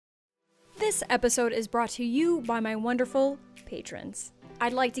This episode is brought to you by my wonderful patrons.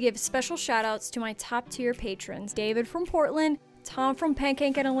 I'd like to give special shout outs to my top tier patrons: David from Portland, Tom from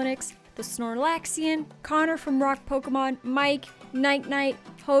Pancake Analytics, the Snorlaxian, Connor from Rock Pokemon, Mike, Night Knight,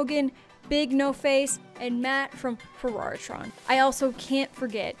 Hogan, Big No Face, and Matt from Ferraritron. I also can't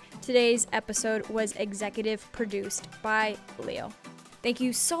forget today's episode was executive produced by Leo. Thank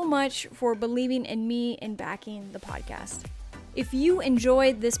you so much for believing in me and backing the podcast. If you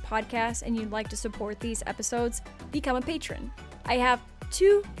enjoyed this podcast and you'd like to support these episodes, become a patron. I have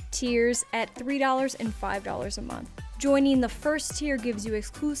 2 tiers at $3 and $5 a month. Joining the first tier gives you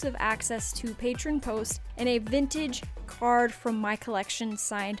exclusive access to patron posts and a vintage card from my collection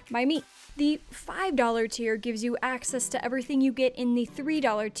signed by me. The $5 tier gives you access to everything you get in the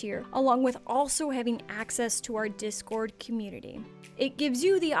 $3 tier, along with also having access to our Discord community. It gives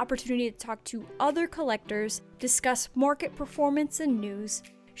you the opportunity to talk to other collectors, discuss market performance and news,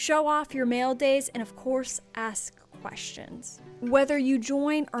 show off your mail days, and of course, ask questions. Whether you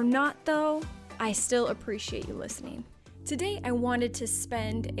join or not though, I still appreciate you listening. Today, I wanted to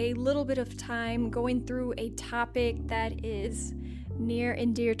spend a little bit of time going through a topic that is near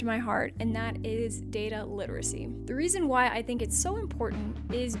and dear to my heart, and that is data literacy. The reason why I think it's so important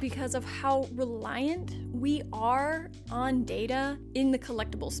is because of how reliant we are on data in the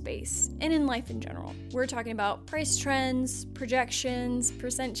collectible space and in life in general. We're talking about price trends, projections,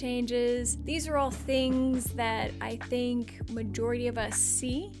 percent changes. These are all things that I think majority of us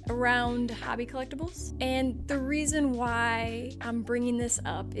see around hobby collectibles. And the reason why I'm bringing this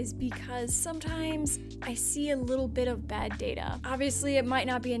up is because sometimes I see a little bit of bad data. Obviously, it might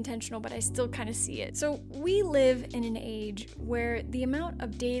not be intentional, but I still kind of see it. So we live in an age where the amount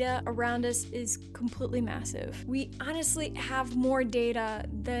of data around us is completely massive. We honestly have more data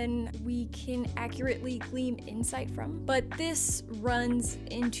than we can accurately glean insight from. But this runs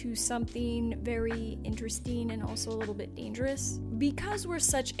into something very interesting and also a little bit dangerous. Because we're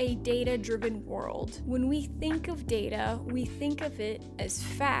such a data-driven world, when we think of data, we think of it as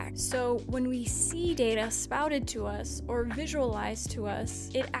fact. So when we see data spouted to us or visualized to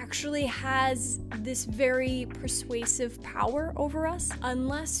us, it actually has this very persuasive power over us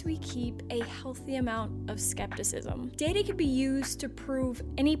unless we keep a healthy amount of skepticism. Data can be used to prove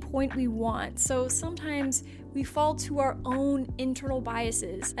any point we want, so sometimes we fall to our own internal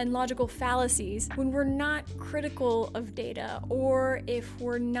biases and logical fallacies when we're not critical of data or if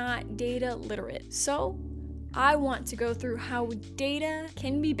we're not data literate. So I want to go through how data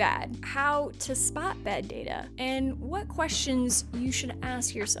can be bad, how to spot bad data, and what questions you should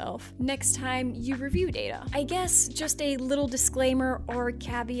ask yourself next time you review data. I guess just a little disclaimer or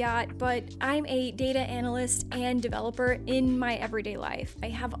caveat, but I'm a data analyst and developer in my everyday life. I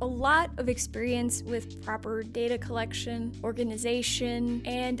have a lot of experience with proper data collection, organization,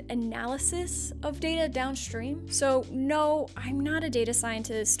 and analysis of data downstream. So no, I'm not a data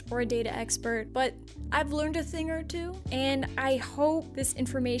scientist or a data expert, but I've learned a thing or two, and I hope this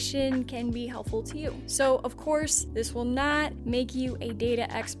information can be helpful to you. So, of course, this will not make you a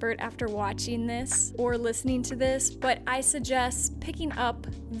data expert after watching this or listening to this, but I suggest picking up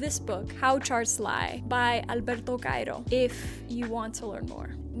this book, How Charts Lie, by Alberto Cairo, if you want to learn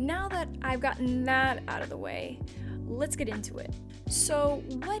more. Now that I've gotten that out of the way, let's get into it. So,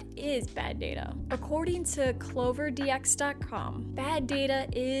 what is bad data? According to CloverDX.com, bad data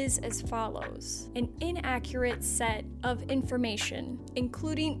is as follows: an inaccurate set of information,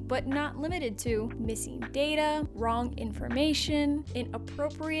 including but not limited to missing data, wrong information,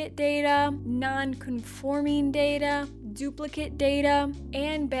 inappropriate data, non-conforming data, duplicate data,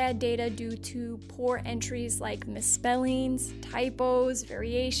 and bad data due to poor entries like misspellings, typos,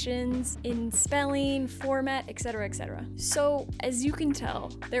 variations in spelling, format, etc., etc. So, as you can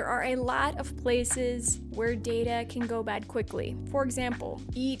tell, there are a lot of places where data can go bad quickly. For example,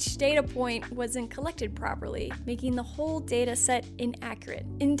 each data point wasn't collected properly, making the whole data set inaccurate.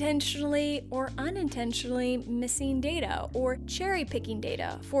 Intentionally or unintentionally missing data or cherry picking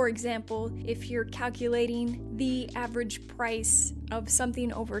data. For example, if you're calculating the average price of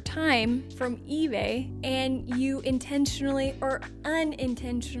something over time from eBay and you intentionally or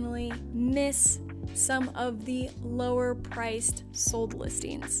unintentionally miss some of the lower priced sold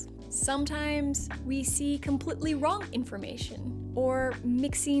listings. Sometimes we see completely wrong information or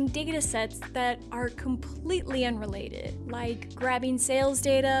mixing data sets that are completely unrelated, like grabbing sales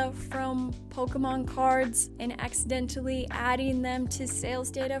data from Pokemon cards and accidentally adding them to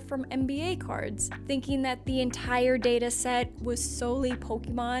sales data from NBA cards, thinking that the entire data set was solely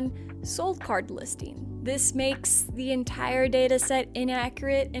Pokemon sold card listing. This makes the entire data set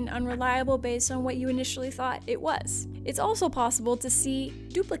inaccurate and unreliable based on what you initially thought it was. It's also possible to see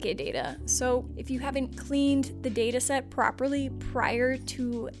duplicate data. So if you haven't cleaned the data set properly prior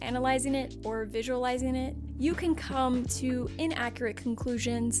to analyzing it or visualizing it, you can come to inaccurate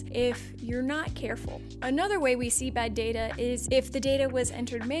conclusions if you're not careful. Another way we see bad data is if the data was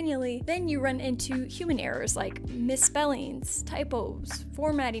entered manually, then you run into human errors like misspellings, typos,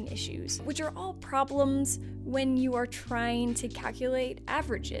 formatting issues, which are all problems when you are trying to calculate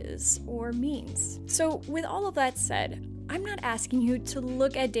averages or means. So with all of that said, I'm not asking you to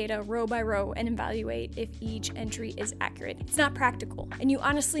look at data row by row and evaluate if each entry is accurate. It's not practical, and you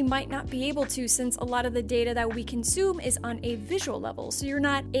honestly might not be able to, since a lot of the data that we consume is on a visual level, so you're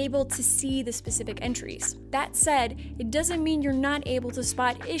not able to see the specific entries. That said, it doesn't mean you're not able to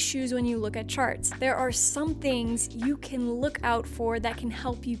spot issues when you look at charts. There are some things you can look out for that can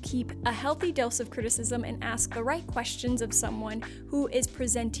help you keep a healthy dose of criticism and ask the right questions of someone who is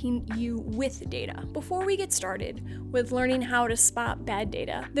presenting you with data. Before we get started with learning how to spot bad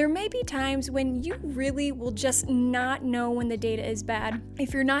data, there may be times when you really will just not know when the data is bad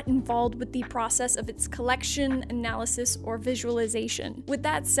if you're not involved with the process of its collection, analysis, or visualization. With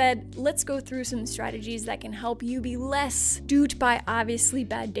that said, let's go through some strategies that can help you be less duped by obviously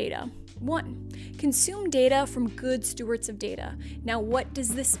bad data. 1. Consume data from good stewards of data. Now, what does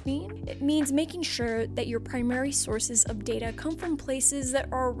this mean? It means making sure that your primary sources of data come from places that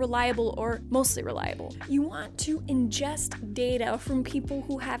are reliable or mostly reliable. You want to ingest data from people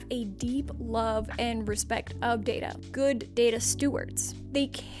who have a deep love and respect of data. Good data stewards. They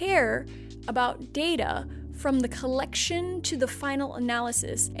care about data from the collection to the final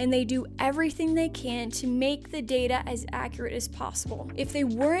analysis, and they do everything they can to make the data as accurate as possible. If they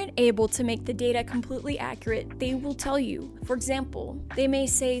weren't able to make the data completely accurate, they will tell you. For example, they may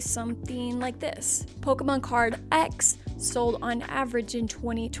say something like this: Pokemon card X sold on average in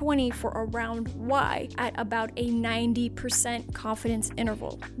 2020 for around Y at about a 90% confidence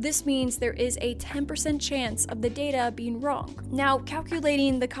interval. This means there is a 10% chance of the data being wrong. Now,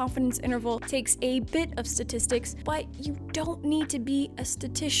 calculating the confidence interval takes a bit of statistics, but you don't need to be a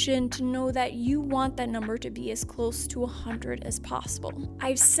statistician to know that you want that number to be as close to 100 as possible.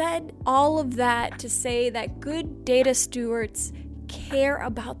 I've said all of that to say that good data stewards care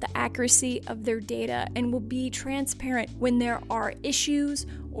about the accuracy of their data and will be transparent when there are issues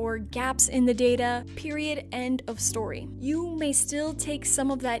or gaps in the data, period, end of story. You may still take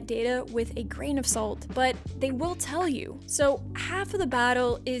some of that data with a grain of salt, but they will tell you. So half of the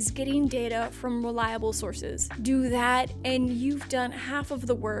battle is getting data from reliable sources. Do that and you've done half of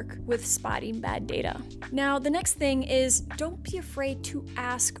the work with spotting bad data. Now, the next thing is don't be afraid to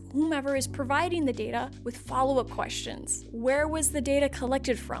ask whomever is providing the data with follow-up questions. Where was the data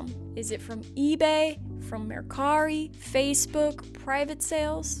collected from? Is it from eBay, from Mercari, Facebook, private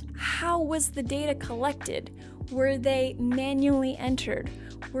sales? How was the data collected? Were they manually entered?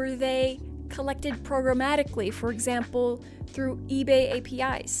 Were they collected programmatically, for example, through eBay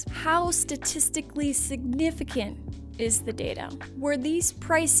APIs? How statistically significant is the data? Were these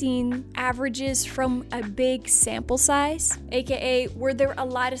pricing averages from a big sample size? AKA, were there a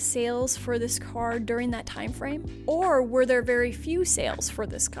lot of sales for this card during that time frame? Or were there very few sales for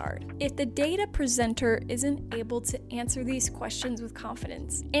this card? If the data presenter isn't able to answer these questions with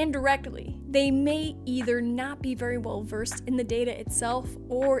confidence and directly, they may either not be very well versed in the data itself,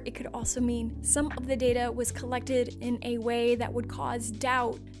 or it could also mean some of the data was collected in a way that would cause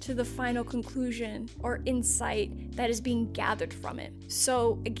doubt to the final conclusion or insight that is being gathered from it.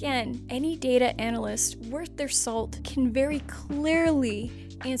 So again, any data analyst worth their salt can very clearly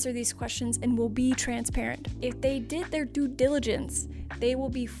answer these questions and will be transparent. If they did their due diligence, they will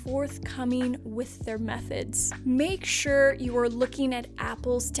be forthcoming with their methods. Make sure you are looking at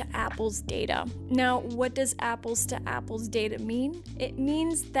apples to apples data. Now, what does apples to apples data mean? It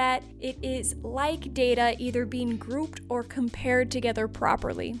means that it is like data either being grouped or compared together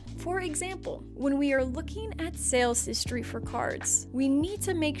properly. For example, when we are looking at sales history for cards, we need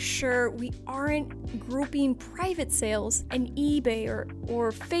to make sure we aren't grouping private sales and eBay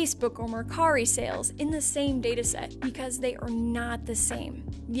or Facebook or Mercari sales in the same data set, because they are not the same.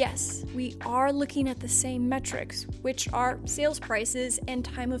 Yes, we are looking at the same metrics, which are sales prices and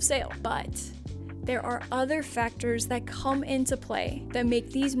time of sale, but there are other factors that come into play that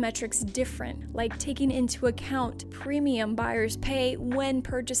make these metrics different, like taking into account premium buyers pay when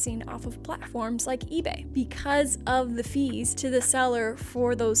purchasing off of platforms like eBay because of the fees to the seller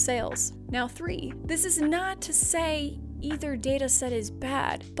for those sales. Now 3, this is not to say either data set is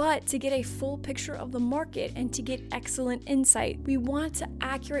bad, but to get a full picture of the market and to get excellent insight, we want to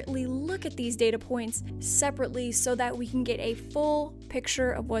accurately look at these data points separately so that we can get a full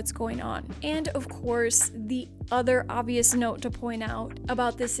picture of what's going on. And of course, the other obvious note to point out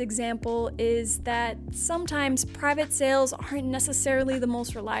about this example is that sometimes private sales aren't necessarily the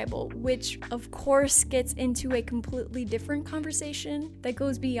most reliable, which of course gets into a completely different conversation that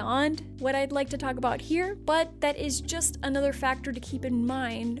goes beyond what I'd like to talk about here, but that is just another factor to keep in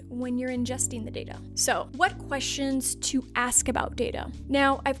mind when you're ingesting the data. So, what questions to ask about data?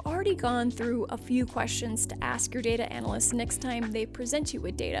 Now, I've already gone through a few questions to ask your data analyst next time they present you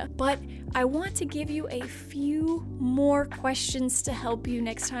with data, but I want to give you a few more questions to help you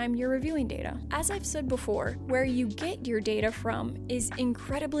next time you're reviewing data. As I've said before, where you get your data from is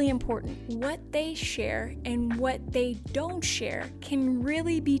incredibly important. What they share and what they don't share can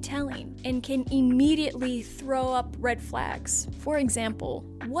really be telling and can immediately throw up red flags. For example,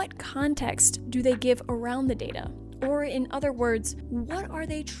 what context do they give around the data? Or in other words, what are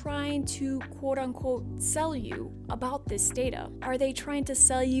they trying to quote unquote sell you about this data? Are they trying to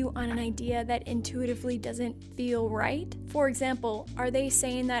sell you on an idea that intuitively doesn't feel right? For example, are they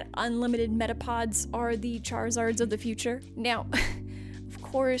saying that unlimited metapods are the Charizards of the future? Now, of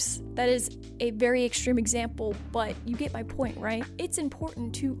course, that is a very extreme example, but you get my point, right? It's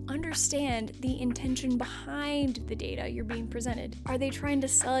important to understand the intention behind the data you're being presented. Are they trying to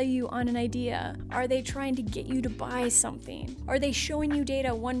sell you on an idea? Are they trying to get you to buy something? Are they showing you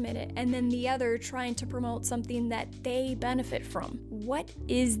data 1 minute and then the other trying to promote something that they benefit from? What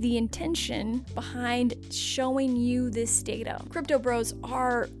is the intention behind showing you this data? Crypto bros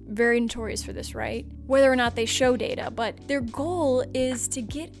are very notorious for this, right? Whether or not they show data, but their goal is to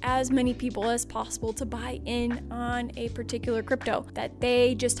get as many people as possible to buy in on a particular crypto that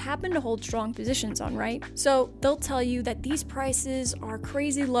they just happen to hold strong positions on, right? So they'll tell you that these prices are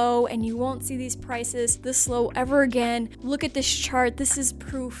crazy low and you won't see these prices this low ever again. Look at this chart, this is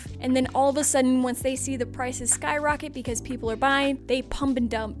proof. And then all of a sudden, once they see the prices skyrocket because people are buying, they pump and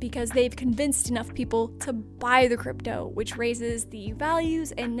dump because they've convinced enough people to buy the crypto, which raises the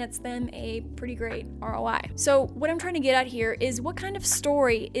values and nets them a pretty great ROI. So what I'm trying to get at here is, what kind of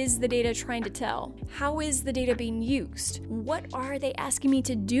story is the data trying to tell? How is the data being used? What are they asking me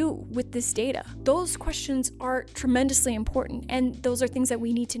to do with this data? Those questions are tremendously important, and those are things that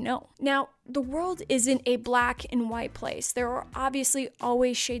we need to know. Now, the world isn't a black and white place. There are obviously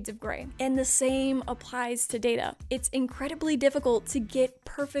always shades of gray, and the same applies to data. It's incredibly difficult to get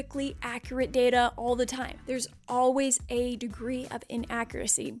perfectly accurate data all the time. There's always a degree of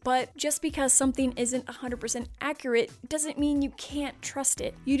inaccuracy, but just because something isn't 100% accurate doesn't mean you can't trust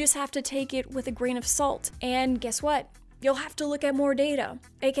it. You just have to take it with a grain of salt. And guess what? You'll have to look at more data,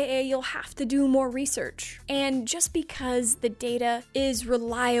 aka you'll have to do more research. And just because the data is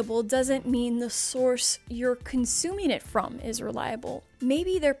reliable doesn't mean the source you're consuming it from is reliable.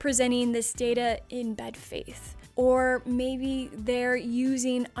 Maybe they're presenting this data in bad faith. Or maybe they're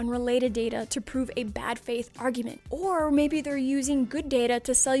using unrelated data to prove a bad faith argument. Or maybe they're using good data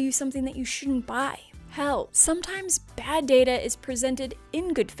to sell you something that you shouldn't buy. Hell, sometimes bad data is presented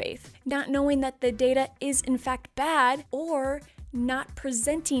in good faith, not knowing that the data is in fact bad, or not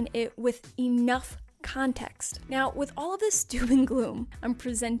presenting it with enough context. Now, with all of this doom and gloom I'm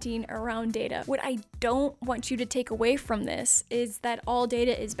presenting around data, what I don't want you to take away from this is that all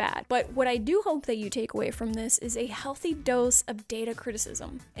data is bad. But what I do hope that you take away from this is a healthy dose of data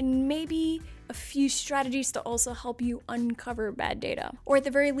criticism, and maybe a few strategies to also help you uncover bad data, or at the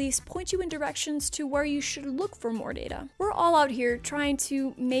very least point you in directions to where you should look for more data. We're all out here trying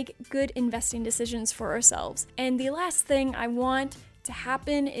to make good investing decisions for ourselves, and the last thing I want to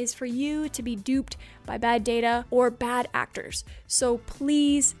happen is for you to be duped by bad data or bad actors. So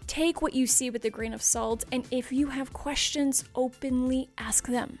please take what you see with a grain of salt, and if you have questions, openly ask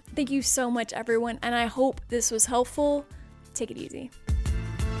them. Thank you so much, everyone, and I hope this was helpful. Take it easy.